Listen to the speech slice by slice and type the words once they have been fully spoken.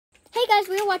guys,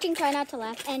 we were watching Try Not to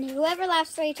Laugh, and whoever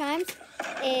laughs 3 times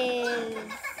is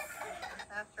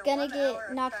gonna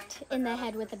get knocked in the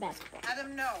head with a basketball.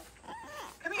 Adam, no.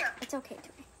 Come here. It's okay,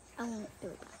 Tori. I won't do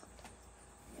it.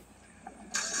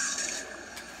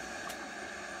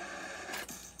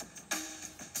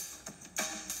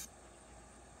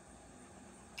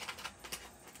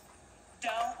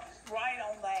 Don't write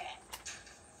on that.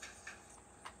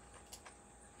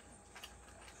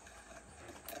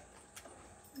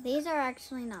 These are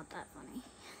actually not that funny.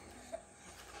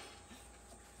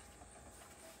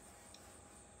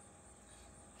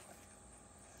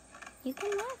 You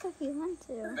can laugh if you want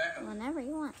to. Rebecca. Whenever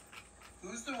you want.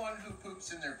 Who's the one who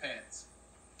poops in their pants?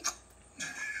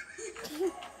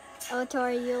 Oh,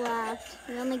 Tori, you laughed.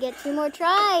 You only get 2 more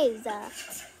tries.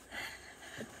 Alright,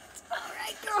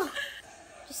 girl.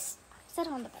 Just sit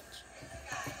on the bench.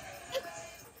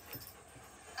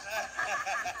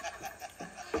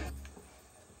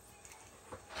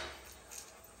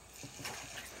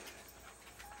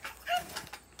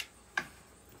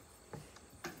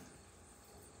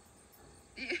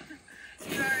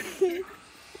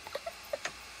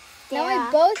 Now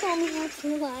we both only have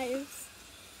 2 lives.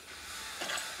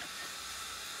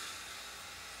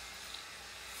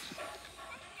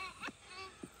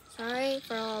 Sorry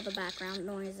for all the background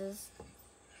noises.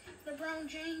 LeBron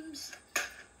James.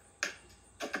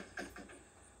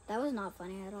 That was not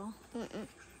funny at all.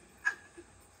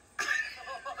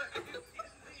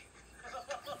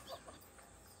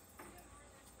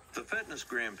 The Fitness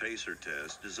Gram Pacer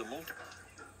test is a multi...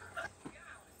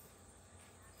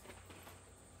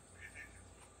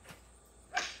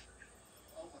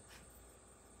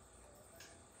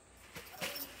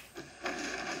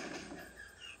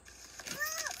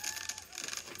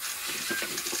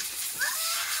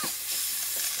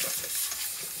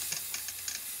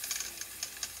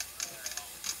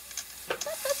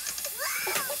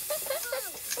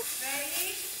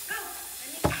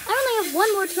 I only have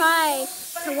 1 more try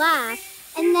to laugh,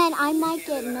 and then I might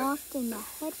get knocked in the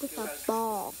head with a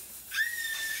ball.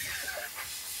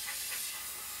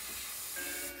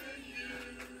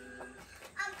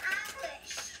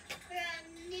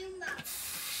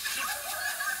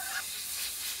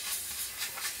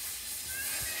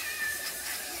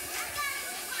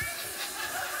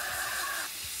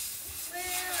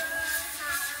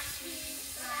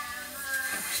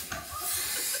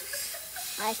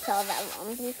 I saw that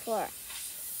one before.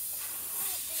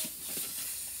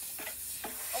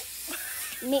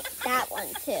 Me, that one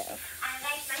too. I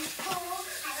like my school.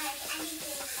 I like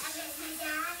anything. I like my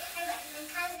dad. I like my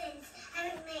cousins. I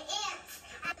like my aunts.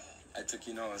 I took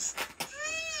your nose.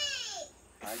 Hi.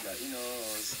 I got your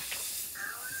nose.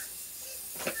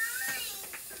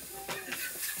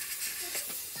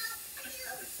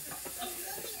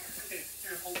 Okay,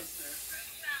 here, hold this there.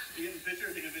 You get the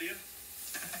picture? Take a video?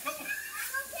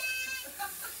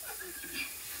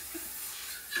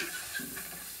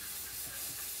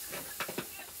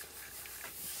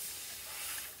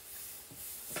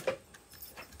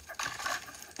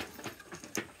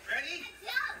 Ready?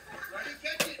 Ready,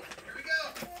 catch it. Here we go.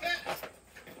 Catch.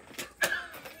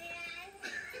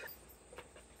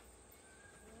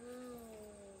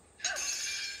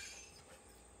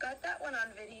 Got that one on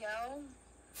video.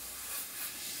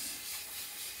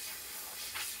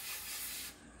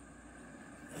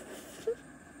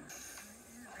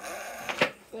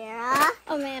 Yeah.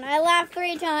 Oh man, I laughed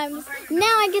 3 times. Now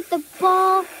I get the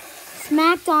ball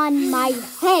smacked on my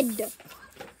head.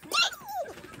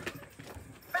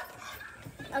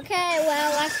 Okay,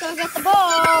 well, let's go get the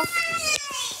ball.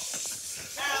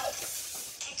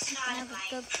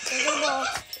 Go get the ball.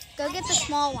 Go get the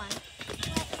small one.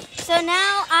 So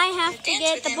now I have to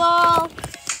get the ball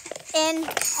in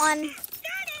on.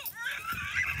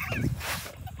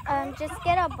 Just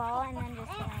get a ball and then just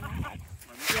hit on my head.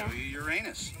 Let me show you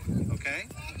Uranus, okay?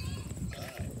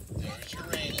 There's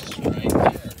Uranus right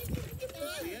there. You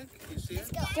see it? You see it?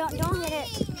 Don't hit it.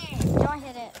 Don't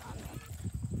hit it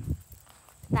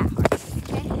that hard.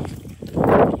 Okay.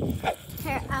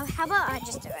 Here, how about I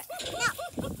just do it?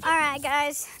 No. All right,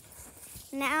 guys.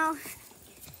 Now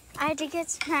I had to get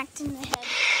smacked in the head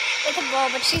with a ball,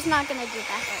 but she's not gonna do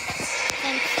that hard.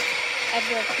 Thanks,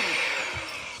 Edward.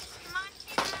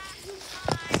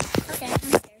 Okay, I'm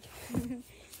scared.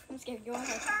 I'm scared. Go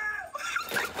ahead.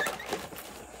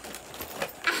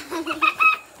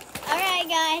 Alright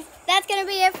guys, that's going to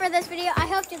be it for this video. I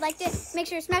hope you liked it. Make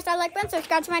sure to smash that like button,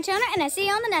 subscribe to my channel, and I'll see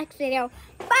you on the next video.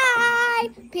 Bye!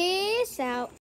 Peace out.